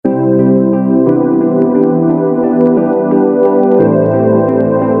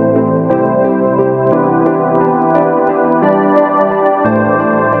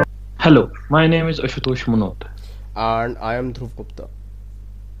Hello, my name is Ashutosh Munot, And I am Dhruv Gupta.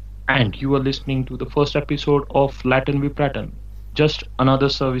 and you are listening to the first episode of Latin v Pratten, just another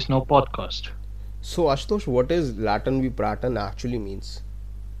ServiceNow podcast. So, Ashutosh, what is Latin v Praten actually means?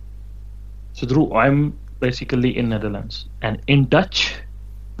 So, Dhruv, I'm basically in Netherlands, and in Dutch,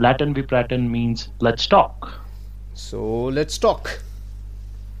 Latin v Pratten means let's talk. So, let's talk.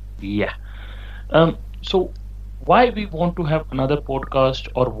 Yeah. So why we want to have another podcast,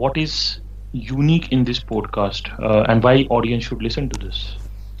 or what is unique in this podcast, and why audience should listen to this?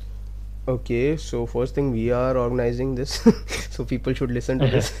 Okay, so first thing we are organizing this, so people should listen to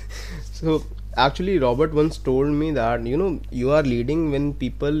this. So, actually, Robert once told me that you are leading when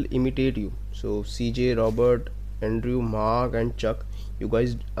people imitate you. So, CJ, Robert, Andrew, Mark, and Chuck, you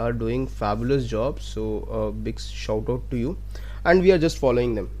guys are doing fabulous jobs. So, big shout out to you. And we are just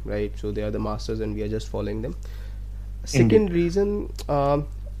following them, right? So, they are the masters, and we are just following them. Second Indeed. reason,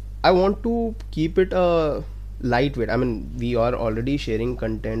 I want to keep it lightweight. I mean, we are already sharing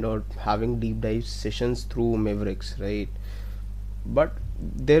content or having deep dive sessions through Mavericks, right? But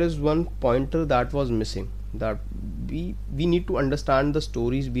there is one pointer that was missing, that we need to understand the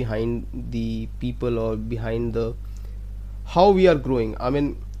stories behind the people, or behind the how we are growing. I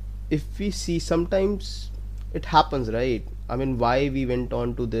mean, if we see, sometimes it happens, right? I mean, why we went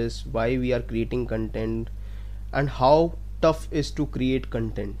on to this, why we are creating content, and how tough is to create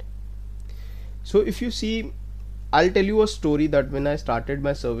content. So if you see, I'll tell you a story that when I started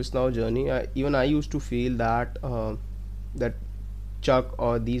my ServiceNow journey, even I used to feel that Chuck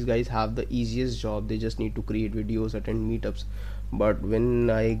or these guys have the easiest job. They just need to create videos, attend meetups. But when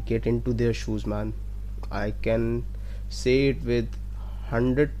I get into their shoes, man, I can say it with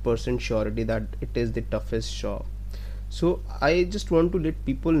 100% surety that it is the toughest job. So I just want to let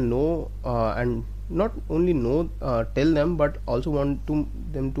people know, and not only know, tell them, but also want to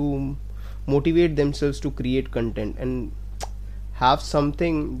them to motivate themselves to create content and have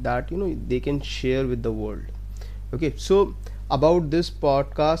something that they can share with the world. Okay, so about this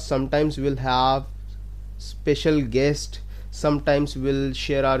podcast, sometimes we'll have special guest, sometimes we'll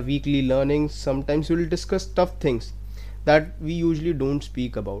share our weekly learnings, sometimes we'll discuss tough things that we usually don't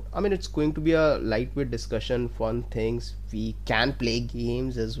speak about. I mean, it's going to be a lightweight discussion, fun things. We can play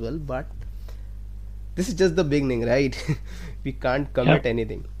games as well, but this is just the beginning, right? We can't Yeah. commit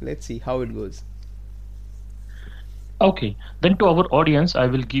anything. Let's see how it goes. Okay. Then to our audience, I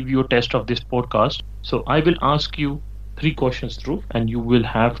will give you a test of this podcast. So I will ask you three questions through, and you will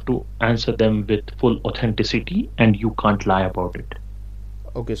have to answer them with full authenticity, and you can't lie about it.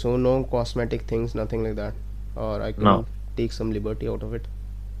 Okay, so no cosmetic things, nothing like that, or I can No. take some liberty out of it.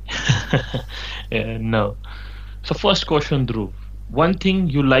 No. So first question, Dhruv. One thing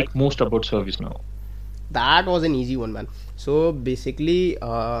you like most about ServiceNow. That was an easy one, man. So basically,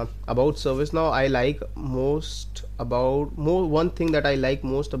 about ServiceNow, I like most about more one thing that I like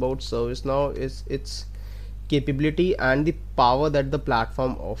most about ServiceNow is its capability and the power that the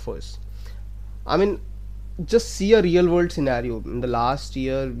platform offers. I mean, just see a real world scenario. In the last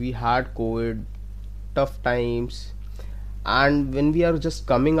year, we had COVID, tough times, and when we are just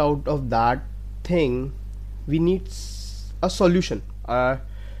coming out of that thing, we need a solution, a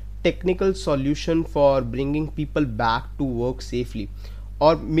technical solution for bringing people back to work safely,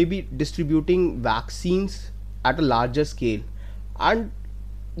 or maybe distributing vaccines at a larger scale. And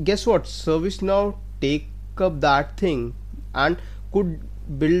guess what, ServiceNow take up that thing and could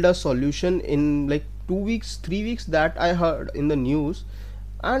build a solution in like 2 weeks, 3 weeks, that I heard in the news.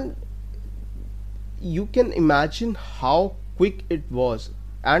 And you can imagine how quick it was.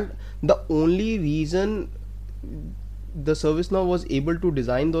 And the only reason the ServiceNow was able to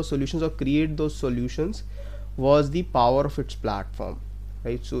design those solutions or create those solutions was the power of its platform,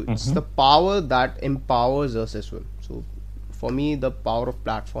 right? So it's Mhm. the power that empowers us as well. So for me, the power of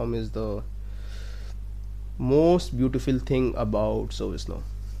platform is the most beautiful thing about ServiceNow.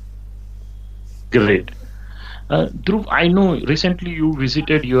 Great. Dhruv, I know recently you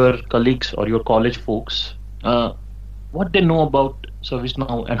visited your colleagues or your college folks. What they know about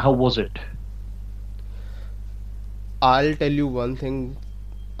ServiceNow and how was it? I'll tell you one thing.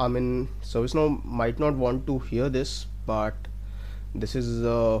 I mean, ServiceNow might not want to hear this, but this is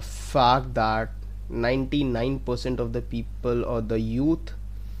a fact that 99% of the people or the youth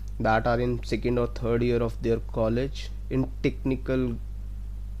that are in second or third year of their college, in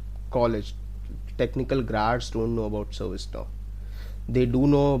college technical grads, don't know about ServiceNow. They do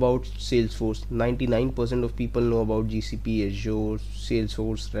know about Salesforce. 99% of people know about GCP, Azure,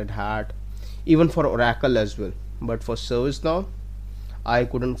 Salesforce, Red Hat, even for Oracle as well. But for ServiceNow, I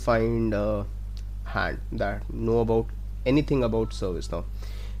couldn't find a hand that know about anything about ServiceNow.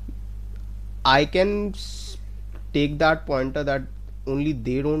 I can take that pointer that only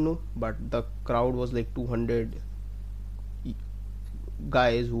they don't know, but the crowd was like 200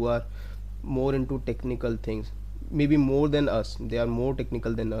 guys who are more into technical things, maybe more than us. They are more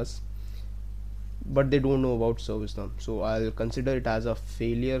technical than us, but they don't know about ServiceNow. So I'll consider it as a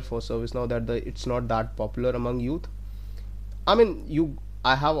failure for ServiceNow that it's not that popular among youth. I mean,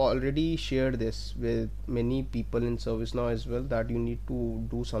 I have already shared this with many people in ServiceNow as well, that you need to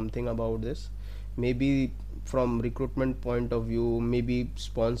do something about this. Maybe from recruitment point of view, maybe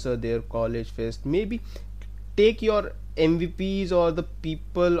sponsor their college fest, maybe take your MVPs or the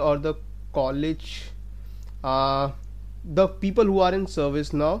people or college uh, the people who are in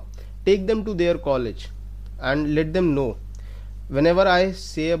service now, take them to their college and let them know. Whenever I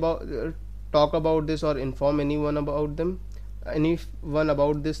say about talk about this or inform anyone about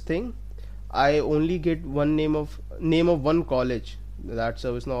this thing, I only get one name of one college that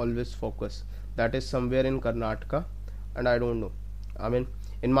ServiceNow always focus, that is somewhere in Karnataka, and I don't know. I mean,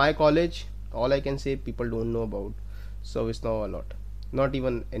 in my college, all I can say, people don't know about ServiceNow a lot, not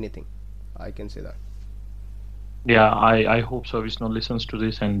even anything. I can say that. Yeah, I hope ServiceNow listens to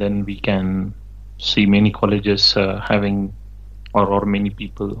this, and then we can see many colleges having, or many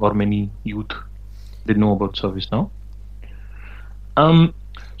people or many youth, they know about ServiceNow.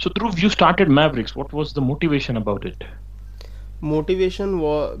 So Dhruv, you started Mavericks. What was the motivation about it?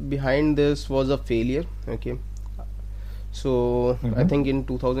 Motivation behind this was a failure. Okay, so I Mm-hmm. think in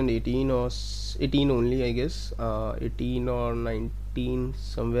 2018 or 18 only, I guess, 18 or 19,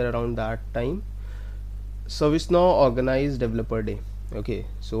 somewhere around that time, ServiceNow organized Developer Day. Okay,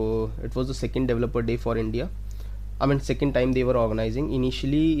 so it was the second Developer Day for India. I mean, second time they were organizing.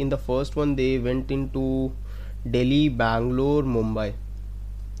 Initially, in the first one, they went into Delhi, Bangalore, Mumbai.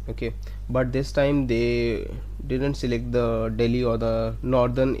 Okay, but this time they didn't select the Delhi or the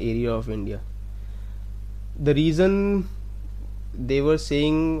northern area of India. The reason they were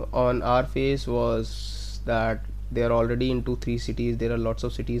saying on our face was that they are already into three cities. There are lots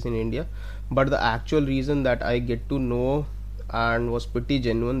of cities in India, but the actual reason that I get to know and was pretty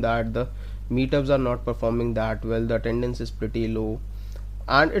genuine, that the meetups are not performing that well, the attendance is pretty low,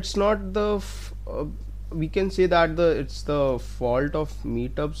 and it's not we can say that it's the fault of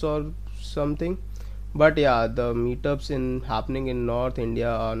meetups or something, but yeah, the meetups in happening in North India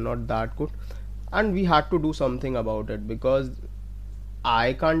are not that good, and we had to do something about it, because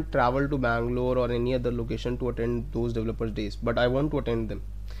I can't travel to Bangalore or any other location to attend those developers days, but I want to attend them,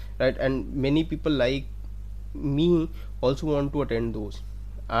 right? And many people like me also want to attend those,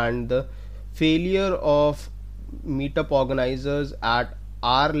 and the failure of meetup organizers at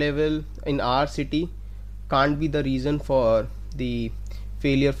our level in our city can't be the reason for the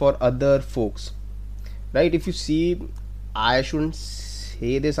failure for other folks, right? If you see, I shouldn't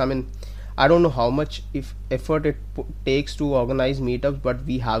say this, I mean, I don't know how much if effort it takes to organize meetups, but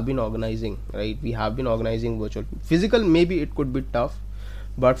we have been organizing, right? We have been organizing virtual. Physical, maybe it could be tough,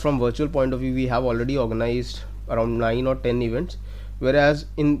 but from virtual point of view, we have already organized around 9 or 10 events, whereas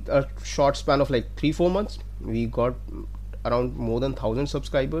in a short span of like 3-4 months, we got around more than 1,000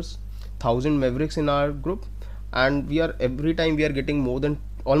 subscribers, 1,000 Mavericks in our group, and we are every time we are getting more than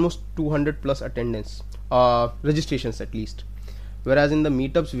almost 200 plus attendance, registrations at least. Whereas in the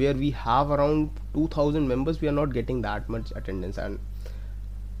meetups where we have around 2,000 members, we are not getting that much attendance. And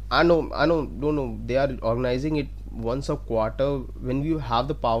I know, don't know, they are organizing it once a quarter. When you have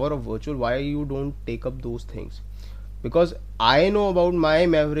the power of virtual, why you don't take up those things? Because I know about my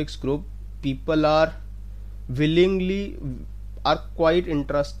Mavericks group, people are willingly, are quite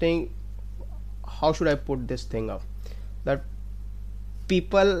interesting. How should I put this thing up? That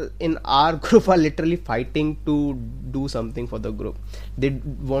people in our group are literally fighting to do something for the group. They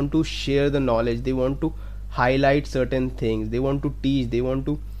want to share the knowledge, they want to highlight certain things, they want to teach, they want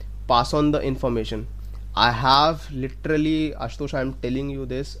to pass on the information. I have literally, Ashutosh, I'm telling you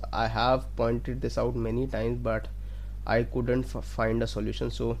this, I have pointed this out many times, but I couldn't find a solution.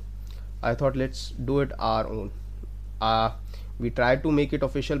 So I thought, let's do it our own. uh, we tried to make it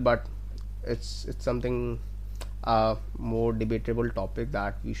official, but it's something more debatable topic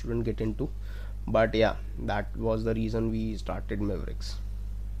that we shouldn't get into. But yeah, that was the reason we started Mavericks.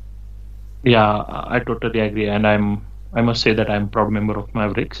 Yeah, I totally agree, and I must say that I'm a proud member of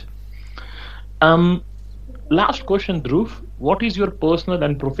Mavericks. Um, Last question, Dhruv. What is your personal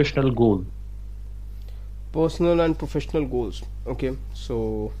and professional goal? Personal and professional goals. Okay,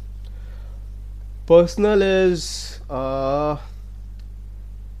 so personal is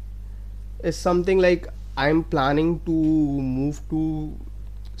something like I'm planning to move to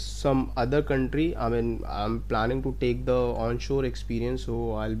some other country. I mean, I'm planning to take the onshore experience,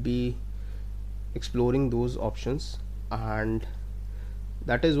 so I'll be exploring those options. And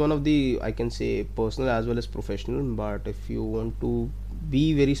that is one of the, I can say, personal as well as professional. But if you want to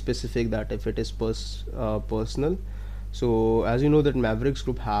be very specific, that if it is personal, so as you know that Mavericks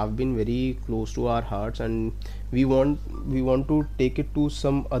Group have been very close to our hearts, and we want to take it to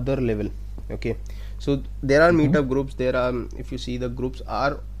some other level. Okay, so there are Mhm. meetup groups. There are, if you see, the groups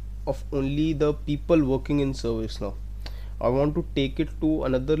are of only the people working in service now. I want to take it to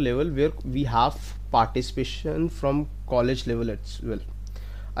another level where we have participation from college level as well.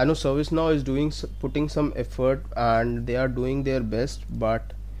 I know ServiceNow is putting some effort and they are doing their best,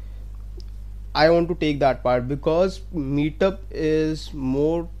 but I want to take that part because Meetup is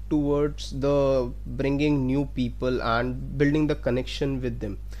more towards the bringing new people and building the connection with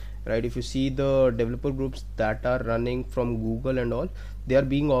them. Right? If you see the developer groups that are running from Google and all, they are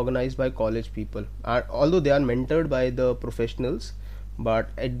being organized by college people. And although they are mentored by the professionals, but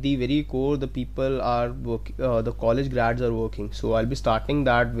at the very core, the people are the college grads are working. So I'll be starting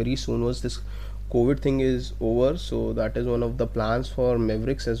that very soon once this COVID thing is over. So that is one of the plans for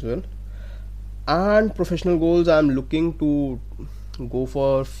Mavericks as well. And professional goals, I'm looking to go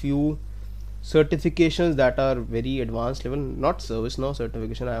for few certifications that are very advanced level. Not ServiceNow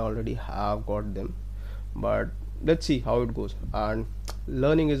certification, I already have got them, but let's see how it goes. And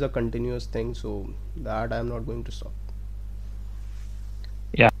learning is a continuous thing, so that I'm not going to stop.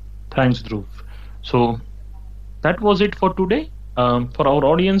 Yeah, thanks, Dhruv. So that was it for today. For our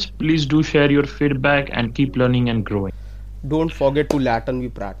audience, please do share your feedback and keep learning and growing. Don't forget to Latin we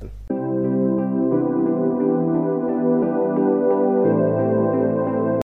Pratten.